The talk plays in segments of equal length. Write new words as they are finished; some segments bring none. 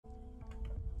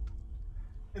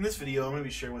In this video, I'm going to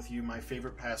be sharing with you my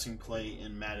favorite passing play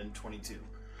in Madden 22.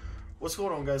 What's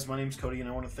going on, guys? My name is Cody, and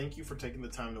I want to thank you for taking the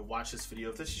time to watch this video.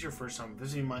 If this is your first time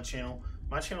visiting my channel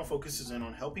focuses in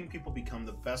on helping people become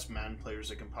the best Madden players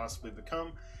they can possibly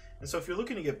become. And so if you're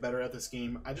looking to get better at this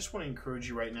game, I just want to encourage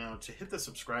you right now to hit the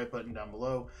subscribe button down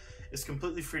below. It's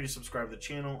completely free to subscribe to the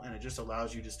channel, and it just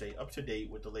allows you to stay up to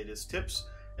date with the latest tips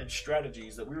and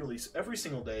strategies that we release every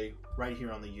single day right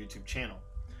here on the YouTube channel.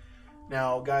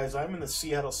 Now, guys, I'm in the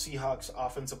Seattle Seahawks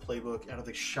offensive playbook out of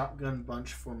the shotgun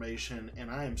bunch formation,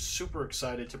 and I am super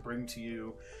excited to bring to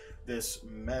you this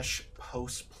mesh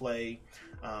post play.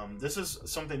 This is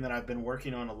something that I've been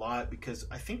working on a lot because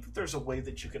I think that there's a way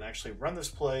that you can actually run this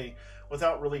play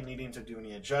without really needing to do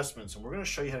any adjustments, and we're going to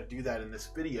show you how to do that in this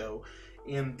video.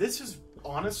 And this is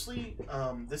honestly,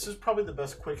 this is probably the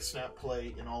best quick snap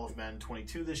play in all of Madden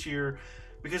 22 this year,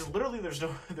 because literally there's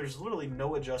literally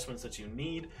no adjustments that you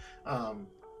need.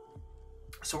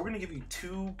 So we're going to give you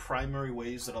two primary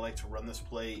ways that I like to run this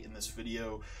play in this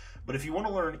video. But if you want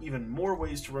to learn even more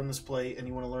ways to run this play and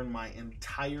you want to learn my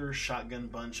entire shotgun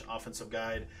bunch offensive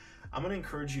guide, I'm going to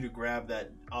encourage you to grab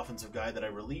that offensive guide that I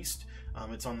released.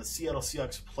 It's on the Seattle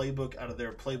Seahawks playbook, out of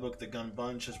their playbook, the gun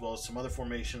bunch, as well as some other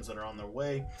formations that are on their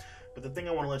way. But the thing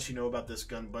I want to let you know about this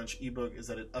gun bunch ebook is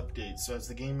that it updates. So as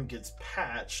the game gets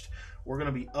patched, we're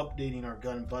going to be updating our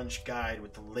gun bunch guide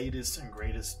with the latest and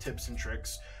greatest tips and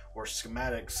tricks or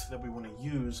schematics that we want to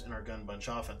use in our gun bunch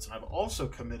offense. And I've also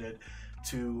committed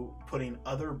to putting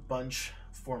other bunch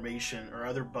formation or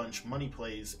other bunch money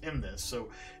plays in this. So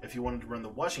if you wanted to run the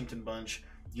Washington bunch,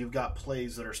 you've got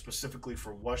plays that are specifically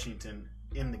for Washington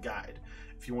in the guide.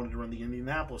 If you wanted to run the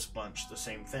Indianapolis bunch, the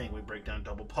same thing. We break down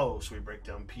double post, we break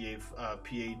down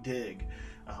PA dig,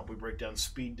 we break down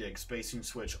speed dig, spacing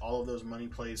switch, all of those money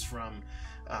plays from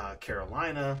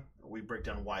Carolina. We break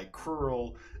down wide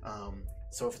curl.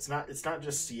 So if it's not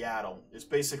just Seattle, it's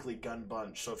basically gun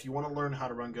bunch. So if you want to learn how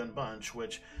to run gun bunch,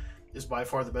 which is by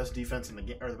far the best defense in the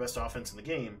game, or the best offense in the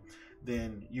game,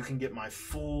 then you can get my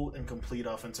full and complete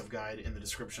offensive guide in the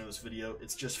description of this video.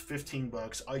 It's just 15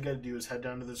 bucks. All you got to do is head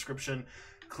down to the description,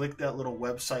 click that little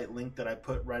website link that I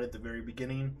put right at the very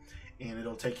beginning, and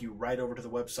it'll take you right over to the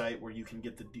website where you can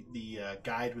get the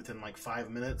guide within like 5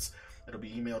 minutes. It'll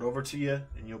be emailed over to you,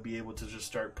 and you'll be able to just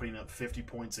start putting up 50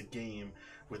 points a game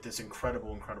with this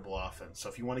incredible offense. So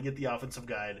if you want to get the offensive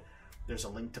guide, there's a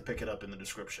link to pick it up in the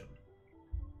description.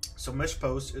 So mesh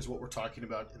post is what we're talking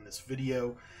about in this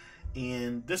video,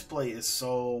 and this play is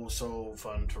so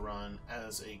fun to run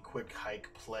as a quick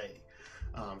hike play.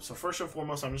 So first and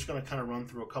foremost, I'm just going to kind of run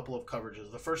through a couple of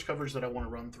coverages. The first coverage that I want to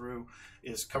run through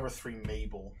is cover 3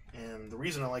 Mabel, and the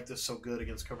reason I like this so good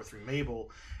against cover 3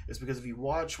 Mabel is because if you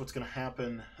watch what's going to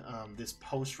happen, this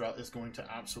post route is going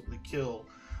to absolutely kill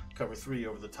cover 3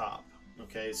 over the top.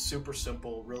 Okay, super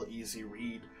simple, real easy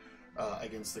read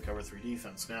against the cover 3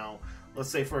 defense. Now, let's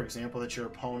say, for example, that your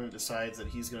opponent decides that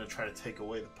he's going to try to take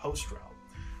away the post route.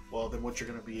 Well, then what you're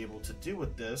going to be able to do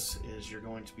with this is you're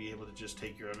going to be able to just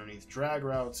take your underneath drag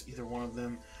routes. Either one of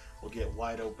them will get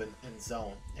wide open in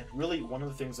zone. And really, one of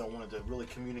the things I wanted to really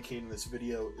communicate in this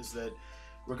video is that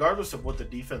regardless of what the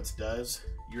defense does,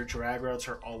 your drag routes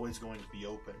are always going to be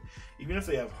open. Even if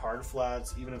they have hard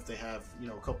flats, even if they have, you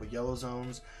know, a couple yellow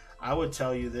zones, I would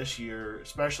tell you this year,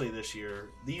 especially this year,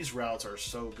 these routes are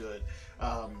so good.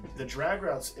 The drag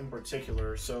routes in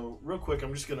particular, so real quick,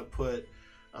 I'm just going to put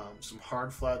some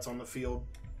hard flats on the field,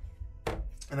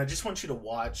 and I just want you to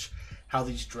watch how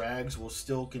these drags will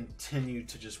still continue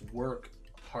to just work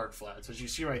hard flats. As you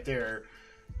see right there,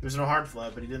 there's no hard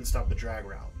flat, but he didn't stop the drag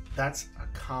route. That's a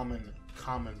common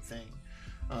thing.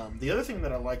 The other thing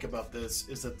that I like about this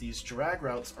is that these drag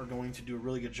routes are going to do a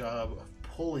really good job of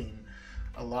pulling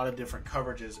a lot of different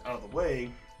coverages out of the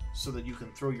way so that you can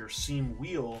throw your seam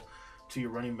wheel to your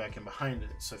running back in behind it.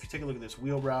 So if you take a look at this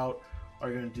wheel route, all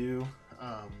you're going to do,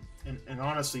 and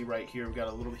honestly right here he got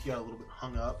a little bit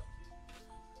hung up,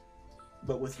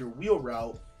 but with your wheel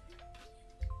route,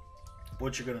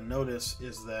 what you're going to notice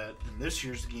is that in this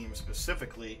year's game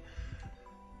specifically,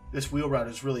 this wheel route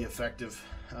is really effective,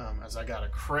 as I got a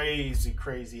crazy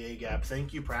A gap.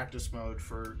 Thank you, practice mode,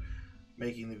 for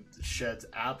making the sheds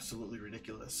absolutely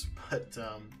ridiculous. But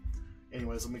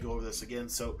anyways, let me go over this again.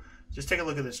 So just take a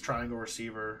look at this triangle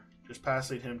receiver. Just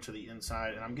passing him to the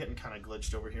inside, and I'm getting kind of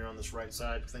glitched over here on this right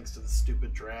side thanks to the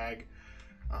stupid drag.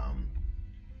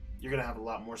 You're going to have a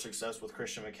lot more success with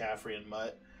Christian McCaffrey and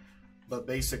Mutt. But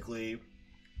basically,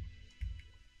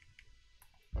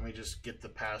 let me just get the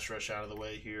pass rush out of the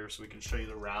way here so we can show you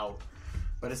the route.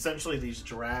 But essentially, these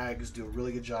drags do a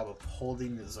really good job of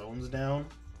holding the zones down.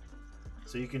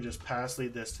 So you can just pass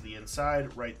lead this to the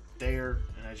inside right there,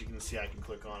 and as you can see, I can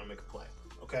click on and make a play.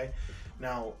 Okay.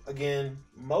 Now, again,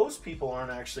 most people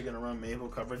aren't actually going to run Mabel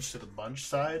coverage to the bunch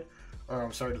side, or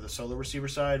I'm sorry, to the solo receiver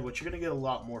side. What you're going to get a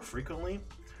lot more frequently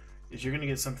is you're going to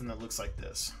get something that looks like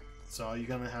this. So you're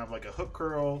going to have like a hook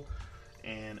curl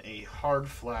and a hard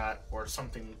flat or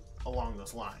something along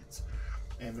those lines.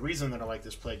 And the reason that I like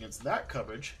this play against that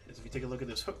coverage is if you take a look at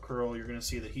this hook curl, you're going to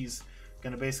see that he's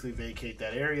going to basically vacate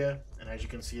that area, and as you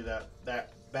can see,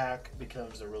 that back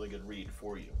becomes a really good read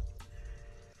for you.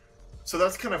 So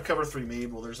that's kind of cover 3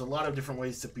 Mabel. There's a lot of different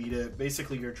ways to beat it.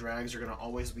 Basically, your drags are going to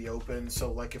always be open.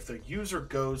 So like if the user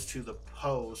goes to the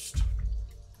post,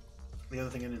 the other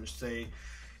thing I didn't say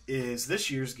is this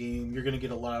year's game, you're going to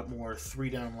get a lot more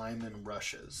 3-down lineman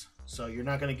rushes. So you're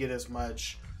not going to get as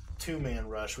much 2-man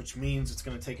rush, which means it's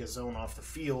going to take a zone off the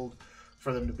field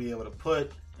for them to be able to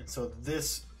put. And so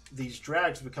these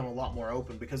drags become a lot more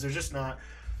open because there's just not,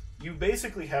 you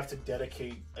basically have to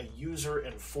dedicate a user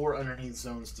and 4 underneath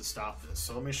zones to stop this.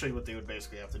 So let me show you what they would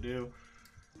basically have to do.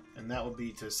 And that would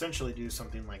be to essentially do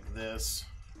something like this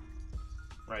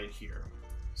right here.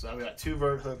 So I've got 2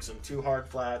 vert hooks and 2 hard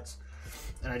flats.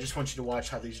 And I just want you to watch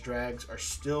how these drags are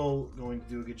still going to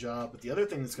do a good job. But the other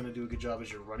thing that's going to do a good job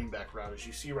is your running back route. As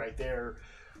you see right there,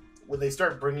 when they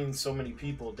start bringing so many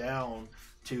people down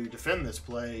to defend this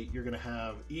play, you're going to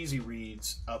have easy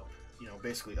reads up,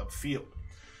 basically upfield.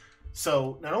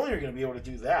 So not only are you going to be able to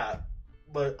do that,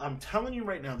 but I'm telling you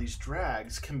right now, these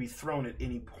drags can be thrown at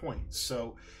any point.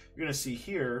 So you're going to see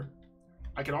here,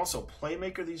 I can also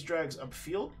playmaker these drags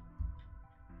upfield.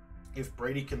 If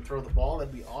Brady can throw the ball,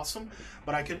 that'd be awesome.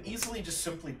 But I can easily just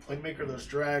simply playmaker those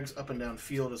drags up and down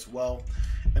field as well.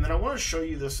 And then I want to show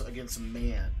you this against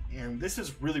man. And this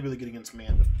is really, really good against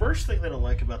man. The first thing that I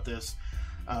like about this,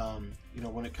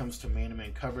 when it comes to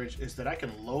man-to-man coverage, is that I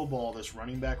can lowball this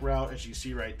running back route, as you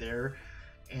see right there,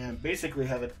 and basically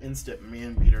have an instant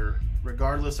man beater,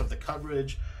 regardless of the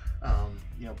coverage.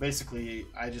 Basically,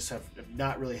 I just have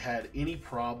not really had any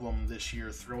problem this year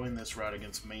throwing this route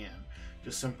against man.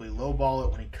 Just simply lowball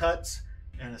it when he cuts,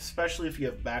 and especially if you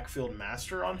have backfield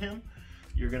master on him,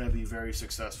 you're going to be very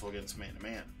successful against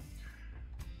man-to-man.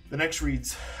 The next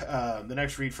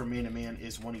read for man-to-man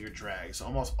is one of your drags.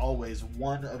 Almost always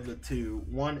one of the two,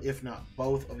 one if not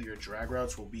both of your drag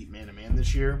routes will beat man-to-man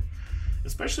this year,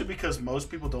 especially because most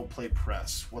people don't play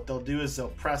press. What they'll do is they'll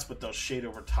press, but they'll shade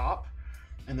over top.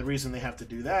 And the reason they have to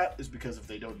do that is because if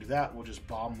they don't do that, we'll just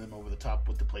bomb them over the top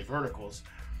with the play verticals.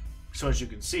 So as you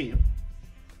can see,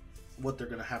 what they're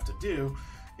going to have to do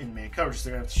in man coverage is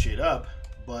they're going to have to shade up,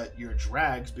 but your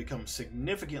drags become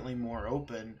significantly more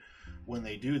open when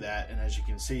they do that. And as you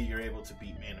can see, you're able to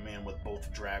beat man-to-man with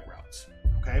both drag routes.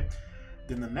 Okay.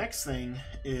 Then the next thing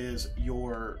is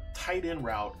your tight end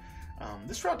route.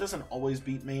 This route doesn't always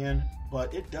beat man,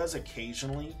 but it does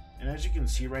occasionally. And as you can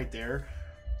see right there,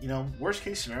 worst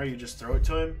case scenario, you just throw it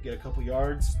to him, get a couple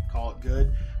yards, call it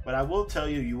good. But I will tell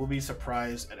you, you will be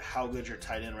surprised at how good your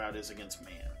tight end route is against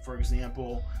man. For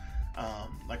example,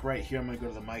 like right here, I'm going to go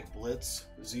to the Mike Blitz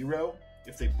 0.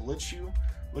 If they blitz you,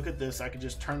 look at this. I can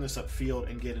just turn this upfield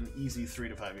and get an easy 3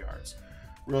 to 5 yards.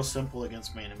 Real simple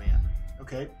against man-to-man.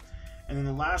 Okay? And then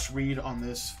the last read on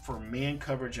this for man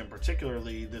coverage, and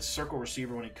particularly this circle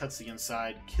receiver, when he cuts the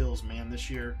inside, kills man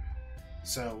this year.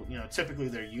 So, typically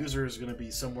their user is going to be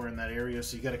somewhere in that area,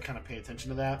 so you got to kind of pay attention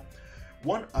to that.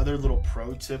 One other little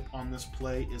pro tip on this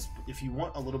play is if you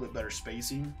want a little bit better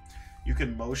spacing, you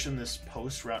can motion this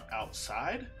post route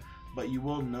outside, but you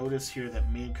will notice here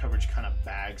that man coverage kind of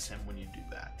bags him when you do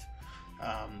that.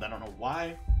 I don't know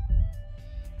why.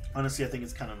 Honestly, I think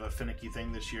it's kind of a finicky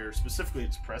thing this year. Specifically,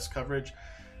 it's press coverage.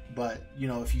 But,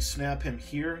 if you snap him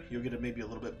here, you'll get maybe a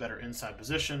little bit better inside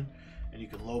position, and you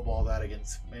can lowball that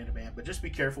against man-to-man. But just be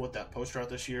careful with that post route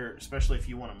this year, especially if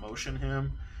you want to motion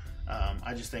him.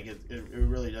 I just think it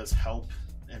really does help,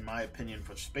 in my opinion,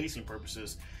 for spacing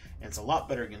purposes. And it's a lot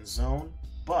better against zone,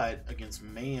 but against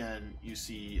man, you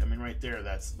see, right there,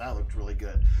 that looked really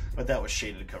good. But that was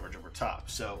shaded coverage over top.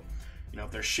 So, if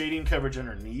they're shading coverage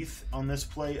underneath on this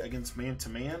play against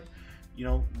man-to-man,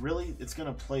 really it's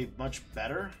going to play much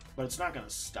better, but it's not going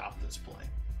to stop this play.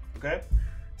 Okay?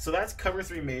 So that's cover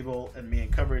 3 Mabel and man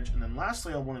coverage. And then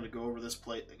lastly, I wanted to go over this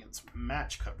play against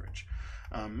match coverage.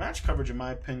 Match coverage, in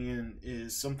my opinion,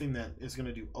 is something that is going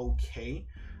to do okay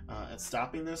at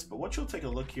stopping this. But what you'll take a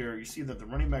look here, you see that the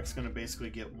running back is going to basically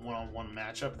get one-on-one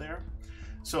matchup there.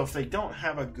 So if they don't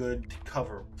have a good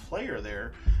cover player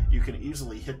there, you can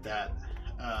easily hit that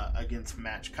against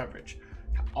match coverage.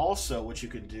 Also, what you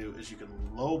can do is you can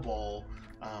lowball,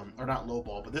 or not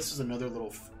lowball, but this is another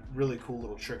really cool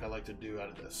little trick I like to do out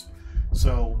of this.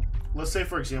 So let's say,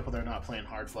 for example, they're not playing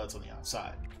hard flats on the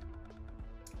outside.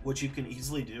 What you can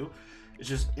easily do is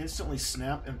just instantly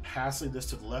snap and pass lead this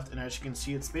to the left, and as you can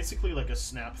see, it's basically like a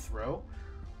snap throw.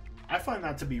 I find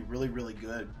that to be really, really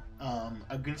good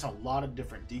against a lot of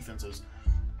different defenses,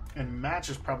 and match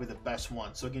is probably the best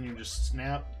one. So again, you just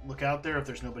snap, look out there. If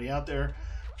there's nobody out there,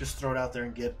 just throw it out there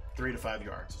and get 3 to 5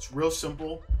 yards. It's real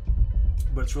simple,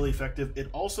 but it's really effective. It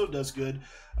also does good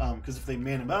because if they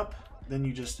man him up, then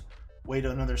you just wait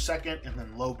another second and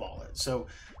then low ball it. So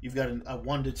you've got a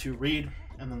 1 to 2 read.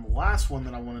 And then the last one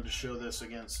that I wanted to show this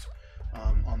against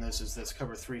on this is this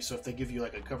cover 3. So if they give you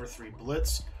like a cover 3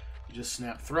 blitz, you just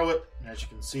snap throw it, and as you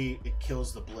can see, it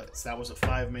kills the blitz. That was a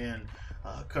 5-man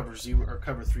cover 0 or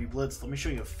cover 3 blitz. Let me show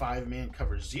you a 5-man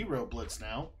cover 0 blitz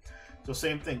now. So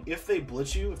same thing. If they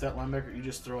blitz you, if that linebacker, you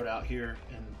just throw it out here,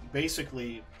 and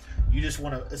basically you just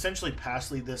want to essentially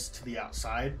pass lead this to the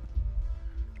outside,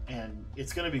 and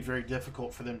it's going to be very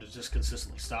difficult for them to just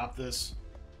consistently stop this.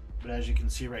 But as you can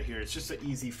see right here, it's just an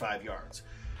easy 5 yards.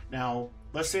 Now,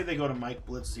 let's say they go to Mike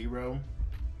Blitz 0,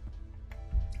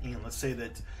 and let's say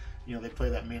that, you know, they play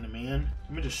that man-to-man.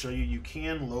 Let me just show you, you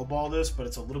can lowball this, but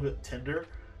it's a little bit tender,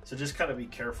 so just kind of be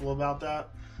careful about that.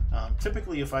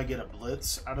 Typically, if I get a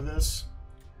blitz out of this,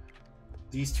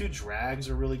 these 2 drags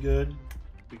are really good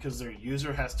because their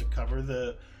user has to cover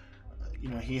the, you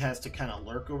know, he has to kind of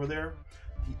lurk over there.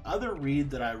 The other read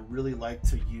that I really like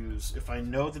to use, if I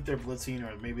know that they're blitzing,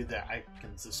 or maybe that I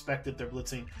can suspect that they're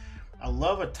blitzing, I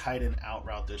love a tight end out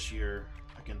route this year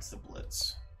against the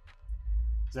blitz.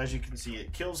 Because as you can see,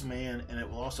 it kills man and it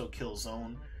will also kill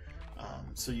zone.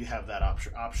 So you have that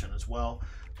option as well.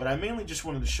 But I mainly just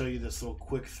wanted to show you this little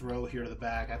quick throw here to the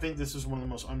back. I think this is one of the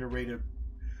most underrated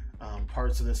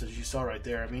parts of this, as you saw right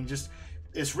there. I mean, just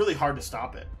it's really hard to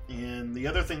stop it. And the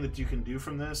other thing that you can do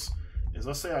from this is,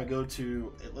 let's say I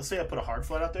put a hard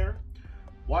flat out there.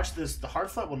 Watch this, the hard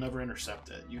flat will never intercept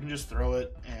it. You can just throw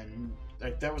it, and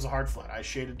like that was a hard flat. I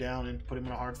shaded down and put him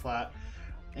in a hard flat,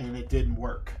 and it didn't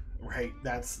work, right?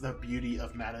 That's the beauty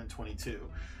of Madden 22.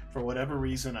 For whatever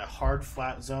reason, a hard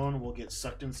flat zone will get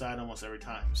sucked inside almost every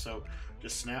time. So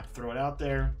just snap, throw it out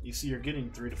there. You see you're getting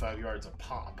 3 to 5 yards a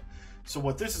pop. So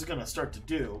what this is gonna start to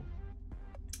do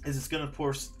is it's gonna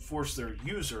force their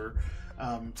user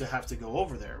to have to go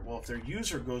over there. Well, if their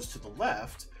user goes to the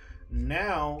left,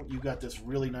 now you've got this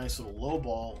really nice little low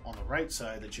ball on the right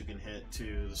side that you can hit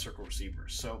to the circle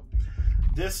receivers. So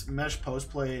this mesh post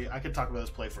play, I could talk about this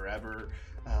play forever.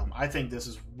 I think this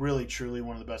is really truly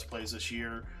one of the best plays this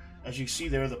year. As you see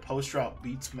there, the post route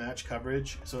beats match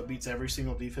coverage, so it beats every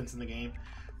single defense in the game.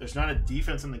 There's not a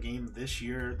defense in the game this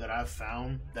year that I've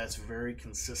found that's very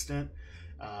consistent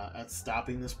at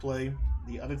stopping this play.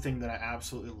 The other thing that I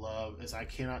absolutely love is I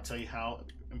cannot tell you how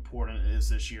important it is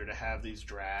this year to have these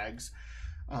drags.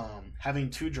 Having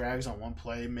 2 drags on one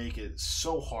play make it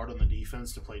so hard on the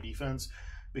defense to play defense,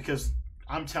 because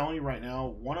I'm telling you right now,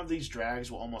 one of these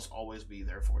drags will almost always be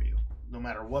there for you. No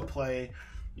matter what play,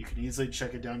 you can easily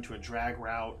check it down to a drag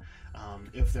route.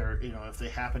 If they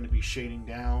happen to be shading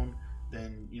down,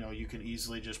 then you can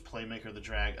easily just playmaker the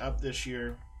drag up this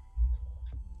year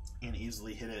and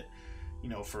easily hit it,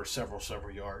 for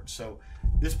several yards. So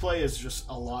this play is just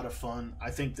a lot of fun. I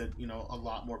think that a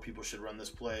lot more people should run this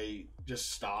play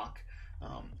just stock.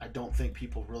 I don't think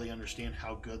people really understand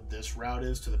how good this route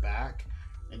is to the back,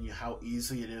 and how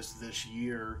easy it is this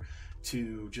year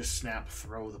to just snap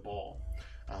throw the ball.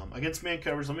 Against man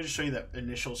coverage, let me just show you that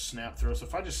initial snap throw. So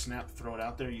if I just snap throw it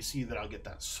out there, you see that I'll get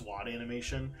that SWAT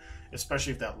animation,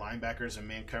 especially if that linebacker is in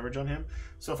man coverage on him.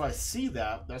 So if I see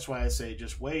that, that's why I say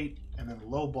just wait and then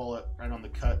low ball it right on the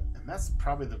cut. And that's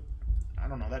probably I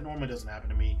don't know, that normally doesn't happen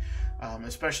to me,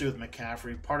 especially with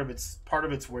McCaffrey. Part of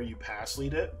it's where you pass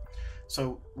lead it.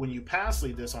 So when you pass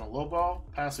lead this on a low ball,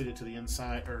 pass lead it to the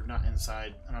inside, or not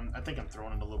inside, and I think I'm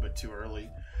throwing it a little bit too early.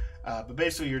 But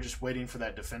basically, you're just waiting for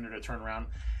that defender to turn around.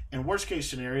 In worst case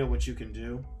scenario, what you can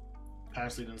do,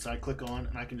 pass lead inside, click on,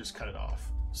 and I can just cut it off.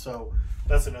 So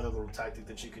that's another little tactic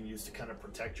that you can use to kind of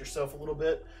protect yourself a little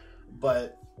bit.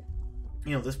 But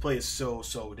this play is so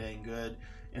dang good.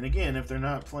 And again, if they're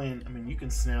not playing, I mean, you can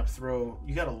snap throw.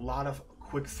 You got a lot of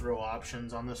quick throw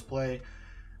options on this play.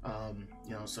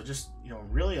 So just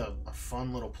really a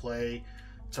fun little play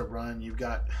to run. You've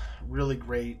got really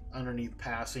great underneath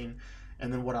passing.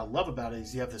 And then what I love about it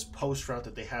is you have this post route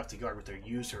that they have to guard with their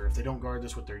user. If they don't guard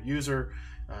this with their user,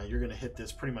 you're going to hit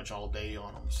this pretty much all day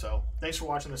on them. So thanks for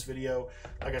watching this video.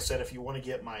 Like I said, if you want to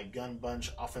get my Gun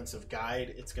Bunch offensive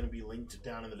guide, it's going to be linked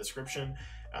down in the description.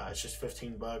 It's just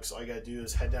 $15. All you got to do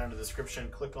is head down to the description,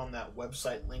 click on that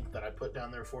website link that I put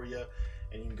down there for you,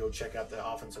 and you can go check out the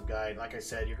offensive guide. Like I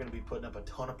said, you're going to be putting up a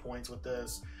ton of points with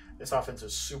this. This offense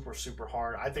is super, super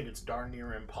hard. I think it's darn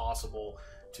near impossible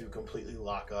to completely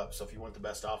lock up. So if you want the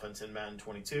best offense in Madden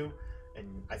 22, and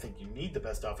I think you need the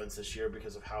best offense this year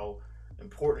because of how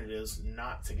important it is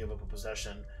not to give up a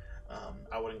possession,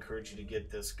 I would encourage you to get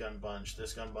this gun bunch.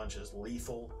 This gun bunch is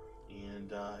lethal,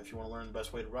 and if you want to learn the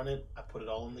best way to run it, I put it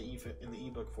all in the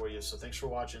ebook for you. So thanks for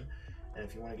watching, and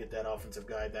if you want to get that offensive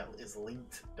guide, that is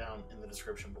linked down in the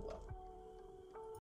description below.